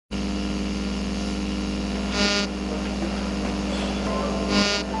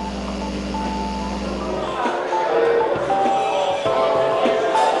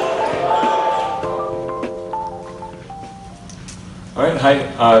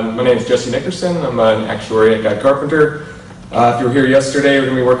Hi, my name is Jesse Nickerson. I'm an actuary at Guy Carpenter. If you were here yesterday, we're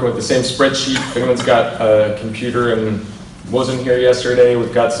going to be working with the same spreadsheet. If anyone's got a computer and wasn't here yesterday,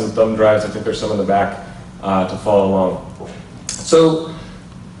 we've got some thumb drives. I think there's some in the back to follow along. So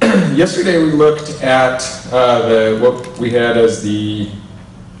yesterday we looked at what we had as the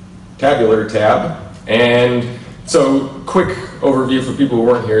tabular tab. And so quick overview for people who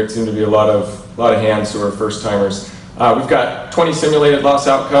weren't here. It seemed to be a lot of hands who are first timers. We've got 20 simulated loss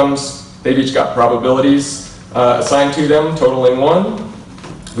outcomes. They've each got probabilities assigned to them, totaling 1.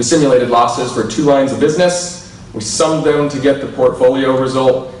 We simulated losses for 2 lines of business. We summed them to get the portfolio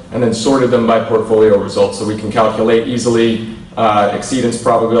result, and then sorted them by portfolio result, so we can calculate easily exceedance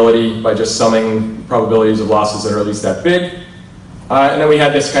probability by just summing probabilities of losses that are at least that big. And then we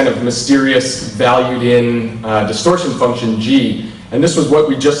had this kind of mysterious valued in distortion function G. And this was what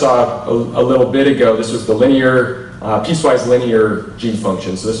we just saw a little bit ago. This was the piecewise linear G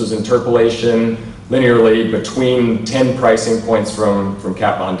function. So this was interpolation linearly between 10 pricing points from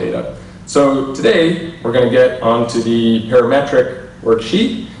cat bond data. So today we're going to get onto the parametric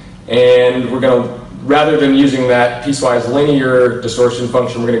worksheet, and we're going to, rather than using that piecewise linear distortion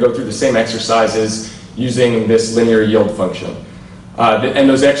function, we're going to go through the same exercises using this linear yield function. And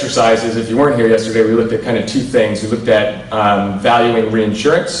those exercises, if you weren't here yesterday, we looked at kind of 2 things. We looked at valuing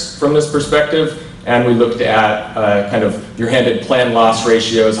reinsurance from this perspective, and we looked at kind of your handed plan loss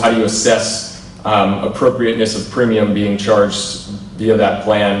ratios. How do you assess appropriateness of premium being charged via that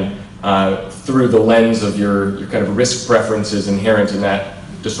plan through the lens of your kind of risk preferences inherent in that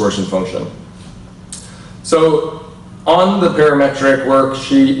distortion function. So on the parametric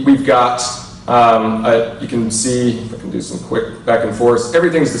worksheet, we've got you can see, if I can do some quick back and forth,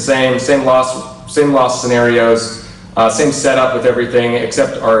 everything's the same loss scenarios, same setup with everything,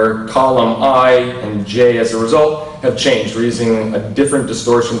 except our column I and J as a result have changed. We're using a different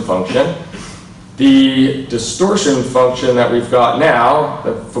distortion function. The distortion function that we've got now,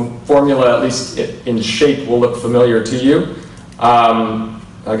 the formula, at least in shape, will look familiar to you.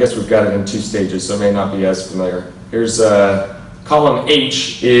 I guess we've got it in 2 stages, so it may not be as familiar. Here's column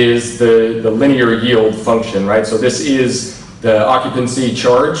H is the linear yield function, right? So this is the occupancy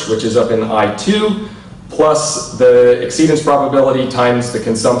charge, which is up in I2, plus the exceedance probability times the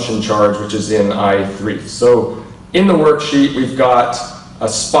consumption charge, which is in I3. So in the worksheet, we've got a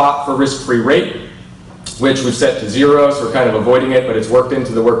spot for risk-free rate, which we've set to 0, so we're kind of avoiding it, but it's worked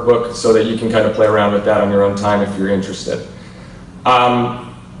into the workbook so that you can kind of play around with that on your own time if you're interested.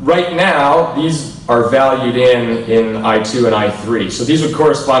 Right now, these are valued in I2 and I3. So these would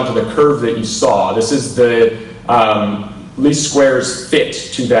correspond to the curve that you saw. This is the least squares fit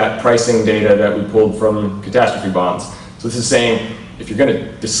to that pricing data that we pulled from catastrophe bonds. So this is saying, if you're going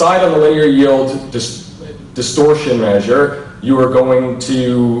to decide on the linear yield distortion measure, you are going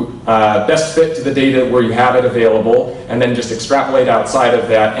to best fit to the data where you have it available, and then just extrapolate outside of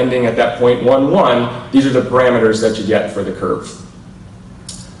that, ending at that 0.11. These are the parameters that you get for the curve.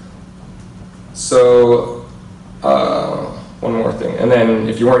 So one more thing, and then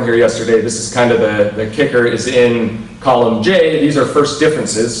if you weren't here yesterday, this is kind of the kicker is in column J. These are first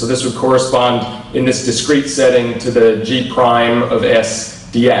differences, so this would correspond in this discrete setting to the G prime of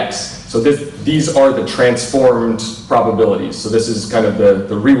S dx. So these are the transformed probabilities. So this is kind of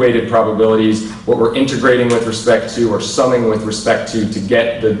the reweighted probabilities, what we're integrating with respect to or summing with respect to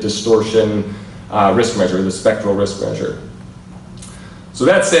get the distortion risk measure, the spectral risk measure. So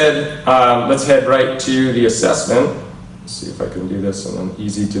that said, let's head right to the assessment. Let's see if I can do this in an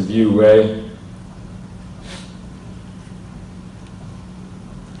easy to view way.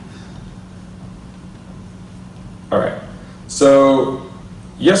 All right, so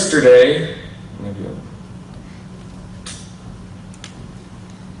yesterday, maybe I'm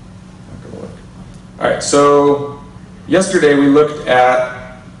not gonna work. All right, so yesterday we looked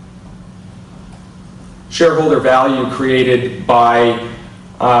at shareholder value created by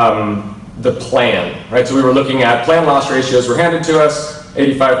the plan, right? So we were looking at plan loss ratios were handed to us,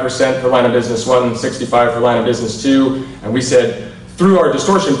 85% for line of business 1, 65 for line of business 2, and we said, through our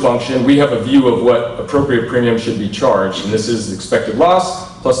distortion function, we have a view of what appropriate premium should be charged, and this is expected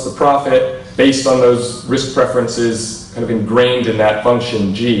loss plus the profit based on those risk preferences kind of ingrained in that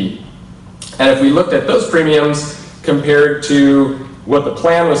function G. And if we looked at those premiums compared to what the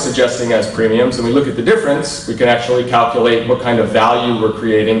plan was suggesting as premiums, and we look at the difference, we can actually calculate what kind of value we're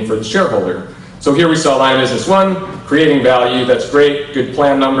creating for the shareholder. So here we saw line of business 1, creating value, that's great, good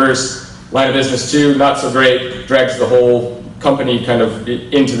plan numbers. Line of business 2, not so great, drags the whole company kind of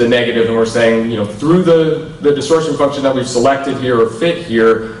into the negative, and we're saying, you know, through the distortion function that we've selected here or fit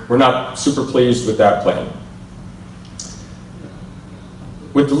here, we're not super pleased with that plan.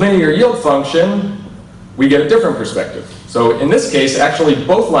 With the linear yield function, we get a different perspective. So in this case, actually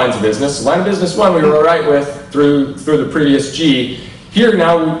both lines of business, line of business 1 we were all right with through the previous G. Here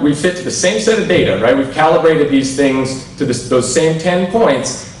now we fit to the same set of data, right? We've calibrated these things to those same 10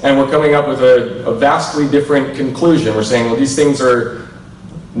 points, and we're coming up with a vastly different conclusion. We're saying, well, these things are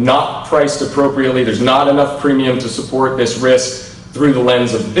not priced appropriately. There's not enough premium to support this risk through the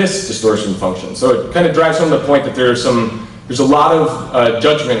lens of this distortion function. So it kind of drives home the point that there's a lot of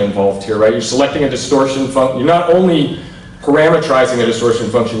judgment involved here, right? You're selecting a distortion function. You're not only parametrizing a distortion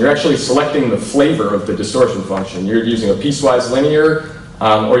function, you're actually selecting the flavor of the distortion function. You're using a piecewise linear,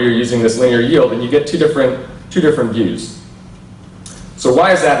 or you're using this linear yield, and you get two different views. So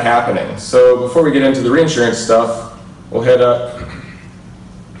why is that happening? So before we get into the reinsurance stuff, we'll head up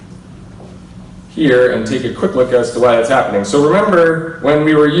here and take a quick look as to why that's happening. So remember when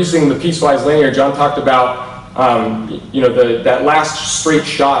we were using the piecewise linear, John talked about that last straight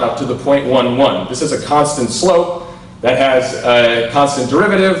shot up to the 0.11. This is a constant slope that has a constant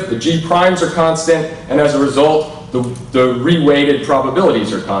derivative, the G primes are constant, and as a result, the reweighted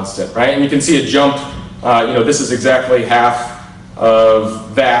probabilities are constant, right? And you can see a jump, this is exactly half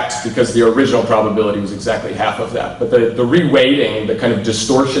of that because the original probability was exactly half of that. But the reweighting, the kind of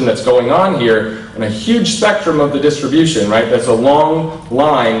distortion that's going on here, and a huge spectrum of the distribution, right? That's a long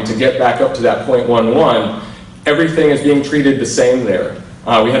line to get back up to that 0.11. Everything is being treated the same there.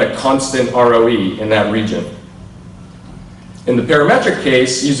 We had a constant ROE in that region. In the parametric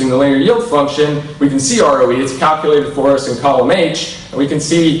case, using the linear yield function, we can see ROE. It's calculated for us in column H, and we can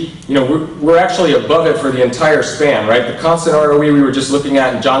see, we're actually above it for the entire span, right? The constant ROE we were just looking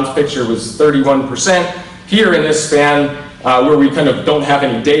at in John's picture was 31%. Here in this span, where we kind of don't have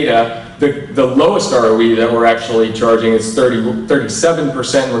any data, the lowest ROE that we're actually charging is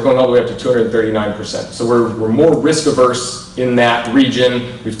 37%, and we're going all the way up to 239%. So we're more risk averse in that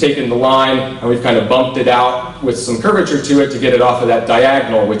region. We've taken the line and we've kind of bumped it out with some curvature to it to get it off of that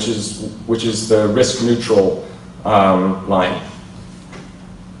diagonal, which is the risk neutral line.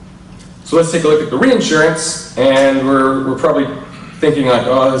 So let's take a look at the reinsurance, and we're probably thinking like,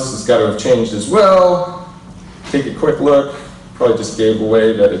 oh, this has got to have changed as well. Take a quick look. Probably just gave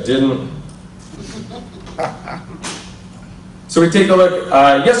away that it didn't. So we take a look.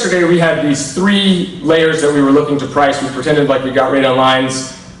 Yesterday we had these 3 layers that we were looking to price. We pretended like we got rate on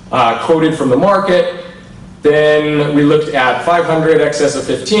lines quoted from the market. Then we looked at 500 excess of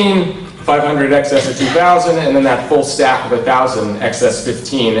 15, 500 excess of 2,000, and then that full stack of 1,000 excess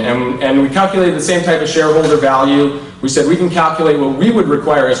 15. And we calculated the same type of shareholder value. We said we can calculate what we would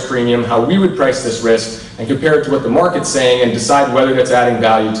require as premium, how we would price this risk, and compare it to what the market's saying and decide whether it's adding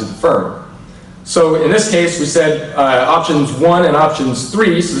value to the firm. So in this case, we said options 1 and options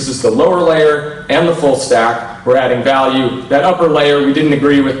 3, so this is the lower layer and the full stack, we're adding value. That upper layer, we didn't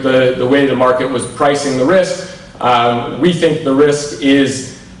agree with the way the market was pricing the risk. We think the risk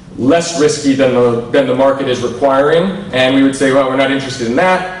is less risky than the market is requiring, and we would say, well, we're not interested in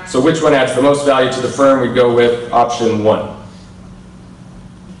that, so which one adds the most value to the firm? We'd go with option 1.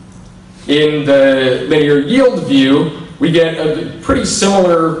 In the linear yield view, we get a pretty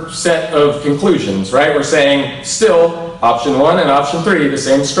similar set of conclusions, right? We're saying still option 1 and option 3, the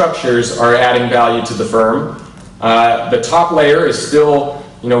same structures, are adding value to the firm. The top layer is still,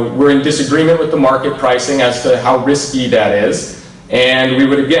 we're in disagreement with the market pricing as to how risky that is. And we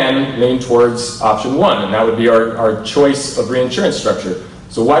would again lean towards option 1, and that would be our choice of reinsurance structure.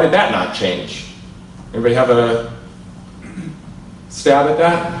 So why did that not change? Anybody have a stab at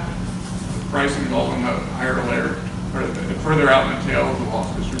that? The pricing is all in the higher layer, or the further out in the tail of the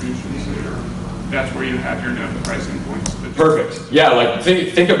loss distribution. So that's where you have your known pricing points. Perfect. Yeah, like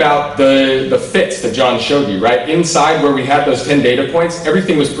think about the fits that John showed you, right? Inside where we had those 10 data points,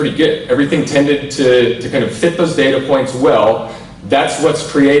 everything was pretty good. Everything tended to kind of fit those data points well. That's what's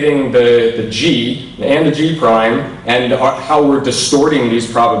creating the G and the G prime and how we're distorting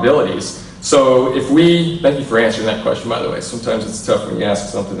these probabilities. So if thank you for answering that question, by the way. Sometimes it's tough when you ask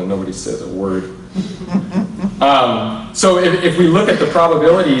something and nobody says a word. So if we look at the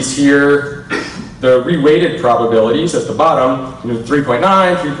probabilities here, the reweighted probabilities at the bottom,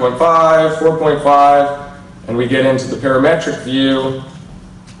 3.9, 3.5, 4.5, and we get into the parametric view,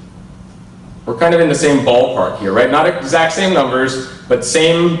 we're kind of in the same ballpark here, right? Not exact same numbers, but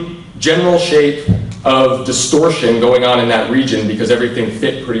same general shape of distortion going on in that region because everything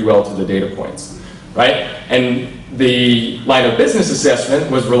fit pretty well to the data points, right? And the line of business assessment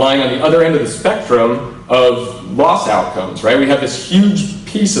was relying on the other end of the spectrum of loss outcomes, right? We have this huge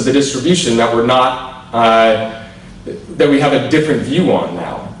piece of the distribution that we're not, that we have a different view on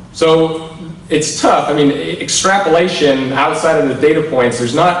now. So it's tough. I mean, extrapolation outside of the data points,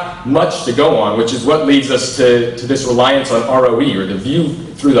 there's not much to go on, which is what leads us to this reliance on ROE, or the view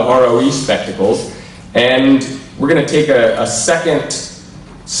through the ROE spectacles. And we're going to take a second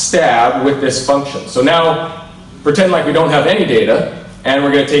stab with this function. So now, pretend like we don't have any data, and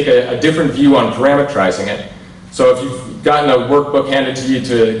we're going to take a different view on parametrizing it. So if you've gotten a workbook handed to you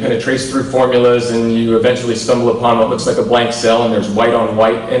to kind of trace through formulas, and you eventually stumble upon what looks like a blank cell and there's white on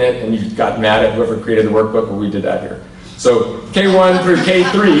white in it, and you got mad at whoever created the workbook, well, we did that here. So K1 through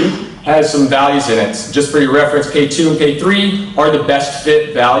K3 has some values in it. Just for your reference, K2 and K3 are the best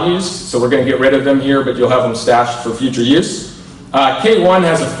fit values, so we're going to get rid of them here, but you'll have them stashed for future use. K1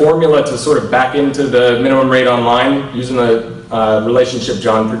 has a formula to sort of back into the minimum rate online using the relationship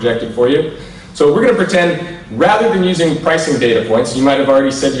John projected for you. So we're going to pretend, rather than using pricing data points, you might have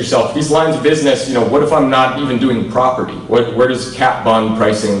already said to yourself, these lines of business, you know, what if I'm not even doing property? Where does cap bond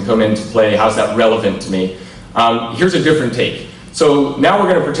pricing come into play? How's that relevant to me? Here's a different take. So now we're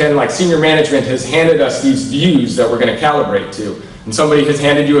going to pretend like senior management has handed us these views that we're going to calibrate to. And somebody has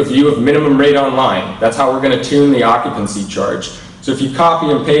handed you a view of minimum rate online. That's how we're going to tune the occupancy charge. So if you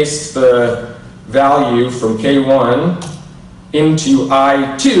copy and paste the value from K1 into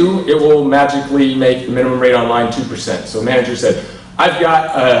I2, it will magically make the minimum rate online 2%. So a manager said, I've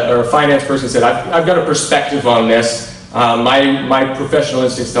got, or a finance person said, I've got a perspective on this. My professional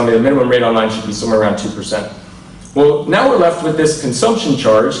instincts tell me the minimum rate online should be somewhere around 2%. Well, now we're left with this consumption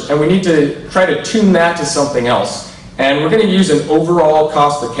charge, and we need to try to tune that to something else. And we're going to use an overall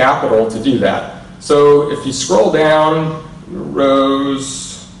cost of capital to do that. So if you scroll down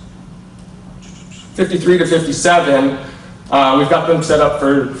rows 53 to 57, we've got them set up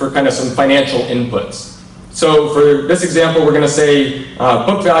for kind of some financial inputs. So for this example, we're going to say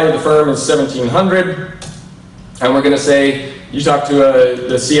book value of the firm is $1,700, and we're going to say you talk to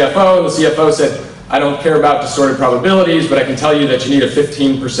the CFO, and the CFO said, I don't care about distorted probabilities, but I can tell you that you need a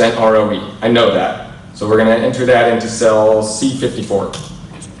 15% ROE. I know that. So we're going to enter that into cell C54.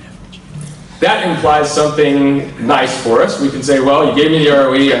 That implies something nice for us. We can say, well, you gave me the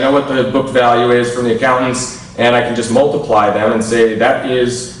ROE, I know what the book value is from the accountants, and I can just multiply them and say that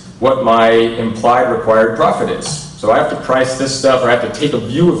is what my implied required profit is. So I have to price this stuff, or I have to take a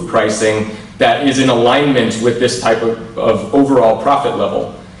view of pricing that is in alignment with this type of overall profit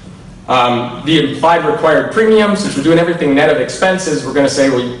level. The implied required premium, since we're doing everything net of expenses, we're going to say,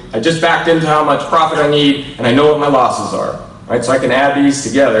 well, I just backed into how much profit I need, and I know what my losses are. Right? So I can add these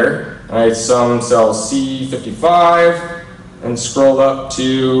together. I sum cell C55 and scroll up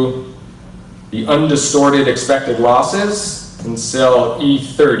to the undistorted expected losses in cell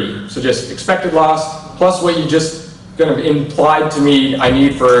E30. So just expected loss plus what you just kind of implied to me I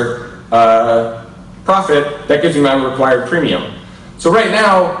need for profit, that gives me my required premium. So right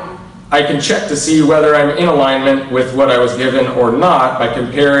now, I can check to see whether I'm in alignment with what I was given or not by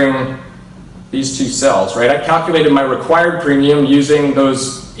comparing these two cells, right? I calculated my required premium using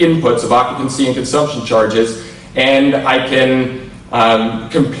those inputs of occupancy and consumption charges, and I can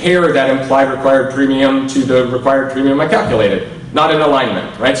compare that implied required premium to the required premium I calculated. Not in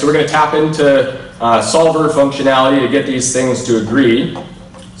alignment, right? So we're going to tap into solver functionality to get these things to agree.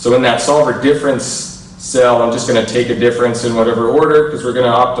 So in that solver difference cell, I'm just going to take a difference in whatever order, because we're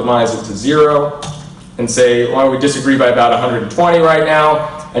going to optimize it to 0 and say, well, we disagree by about 120 right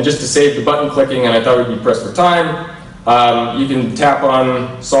now. And just to save the button clicking, and I thought we'd be pressed for time, you can tap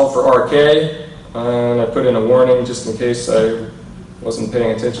on solve for RK, and I put in a warning just in case I wasn't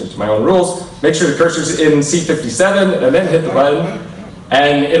paying attention to my own rules. Make sure the cursor's in C57 and then hit the button,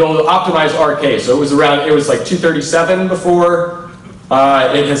 and it'll optimize RK. So it was like 237 before.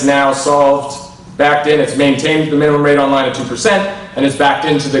 It has now solved, backed in, it's maintained the minimum rate online at 2%, and it's backed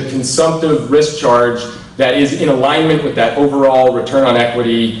into the consumptive risk charge that is in alignment with that overall return on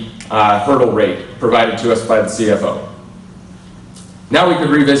equity hurdle rate provided to us by the CFO. Now we could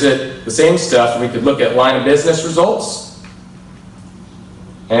revisit the same stuff, and we could look at line of business results.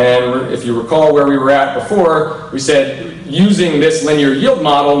 And if you recall where we were at before, we said using this linear yield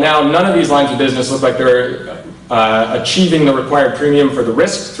model, now none of these lines of business look like they're achieving the required premium for the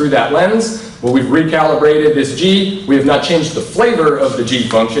risk through that lens. Well, we've recalibrated this G. We have not changed the flavor of the G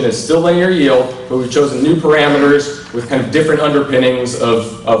function. It's still linear yield, but we've chosen new parameters with kind of different underpinnings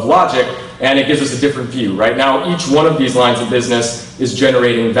of logic, and it gives us a different view. Right now, each one of these lines of business is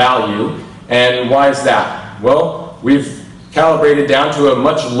generating value. And why is that? Well, we've calibrated down to a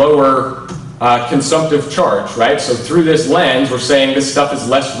much lower consumptive charge, right? So through this lens, we're saying this stuff is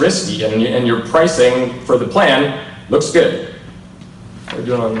less risky, and your pricing for the plan looks good. How are we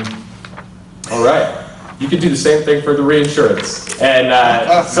doing on? All right. You could do the same thing for the reinsurance. And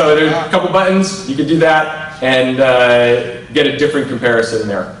so there's a couple buttons, you could do that and get a different comparison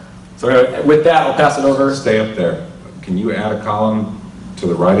there. So with that, I'll pass it over. Stay up there. Can you add a column to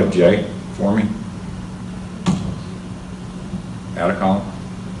the right of J for me? Add a column,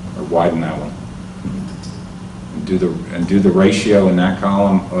 or widen that one. And do the ratio in that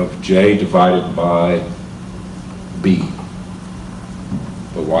column of J divided by B.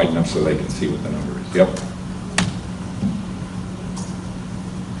 But widen them so they can see what the number is. Yep.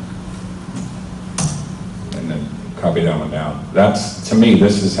 And then copy that one down. That's, to me,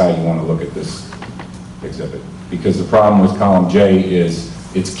 this is how you want to look at this exhibit. Because the problem with column J is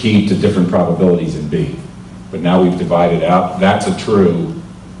it's key to different probabilities in B. But now we've divided out. That's a true.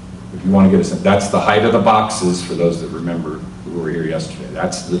 If you want to get a sense, that's the height of the boxes for those that remember who were here yesterday.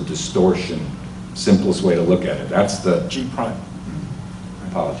 That's the distortion, simplest way to look at it. That's the G prime.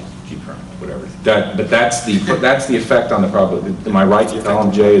 Apologies, G prime, whatever. But that's the effect on the probability. Am I right?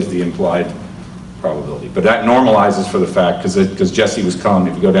 Column J is the implied probability. But that normalizes for the fact, because Jesse was calling,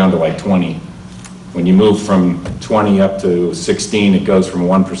 if you go down to like 20, when you move from 20 up to 16, it goes from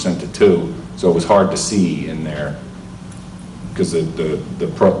 1% to 2. So it was hard to see in there because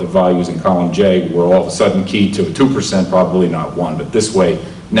the values in column J were all of a sudden key to a 2%, probably not 1. But this way,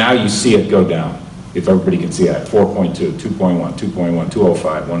 now you see it go down. If everybody can see that, 4.2, 2.1, 2.1,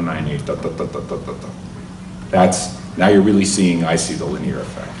 205, 198, da, da, da, da, da, da, da. That's, now you're really seeing, I see the linear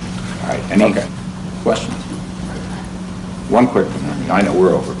effect. All right, any questions? One quick one. I know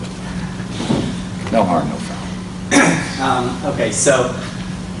we're over, but no harm, no foul. Okay, so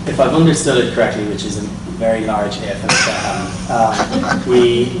if I've understood it correctly, which is a very large if, and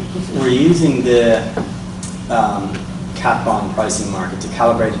we're using the cap on pricing market to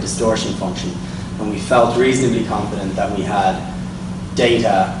calibrate a distortion function, and we felt reasonably confident that we had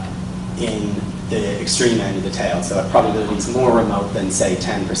data in the extreme end of the tail, so that probability is more remote than, say,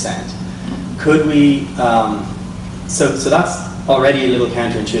 10%. Could we, so that's already a little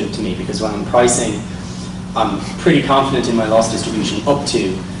counterintuitive to me, because when I'm pricing, I'm pretty confident in my loss distribution up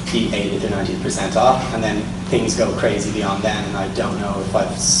to the 80th or 90th percentile, and then things go crazy beyond then, and I don't know if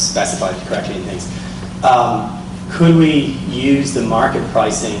I've specified it correctly in things. Could we use the market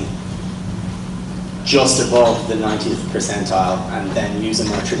pricing just above the 90th percentile and then use a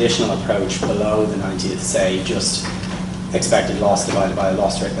more traditional approach below the 90th, say just expected loss divided by a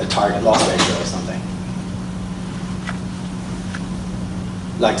loss rate, a target loss ratio or something?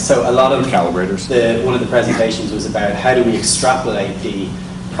 Like, so a lot of calibrators. One of the presentations was about how do we extrapolate the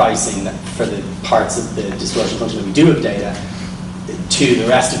pricing for the parts of the distortion function that we do have data to the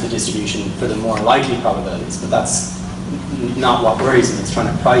rest of the distribution for the more likely probabilities, but that's not what worries me. It's trying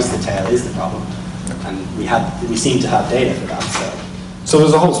to price the tail is the problem, and we seem to have data for that. So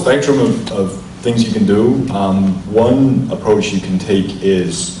there's a whole spectrum of things you can do. One approach you can take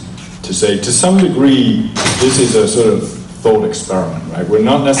is to say, to some degree, this is a sort of thought experiment, right? We're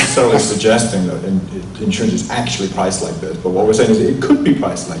not necessarily suggesting that insurance is actually priced like this, but what we're saying is it could be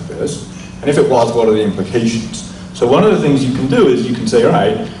priced like this, and if it was, what are the implications? So one of the things you can do is you can say, all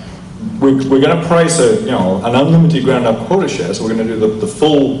right, we're going to price an unlimited ground up quota share, so we're going to do the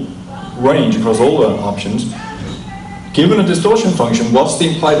full range across all the options. Given a distortion function, what's the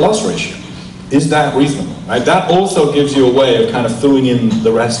implied loss ratio? Is that reasonable? Right? That also gives you a way of kind of filling in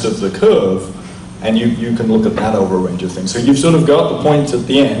the rest of the curve, and you can look at that over a range of things. So you've sort of got the points at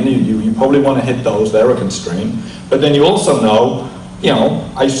the end, you probably want to hit those, they're a constraint, but then you also know,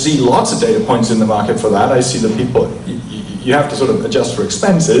 I see lots of data points in the market for that. I see that people, you have to sort of adjust for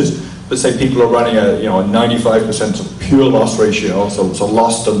expenses, but say people are running a 95% pure loss ratio, so it's a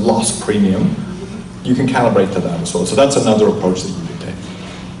loss to loss premium, you can calibrate to that as well. So that's another approach that you can take.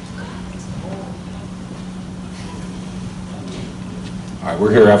 All right,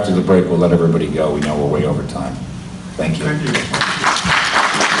 we're here after the break. We'll let everybody go. We know we're way over time. Thank you. Thank you.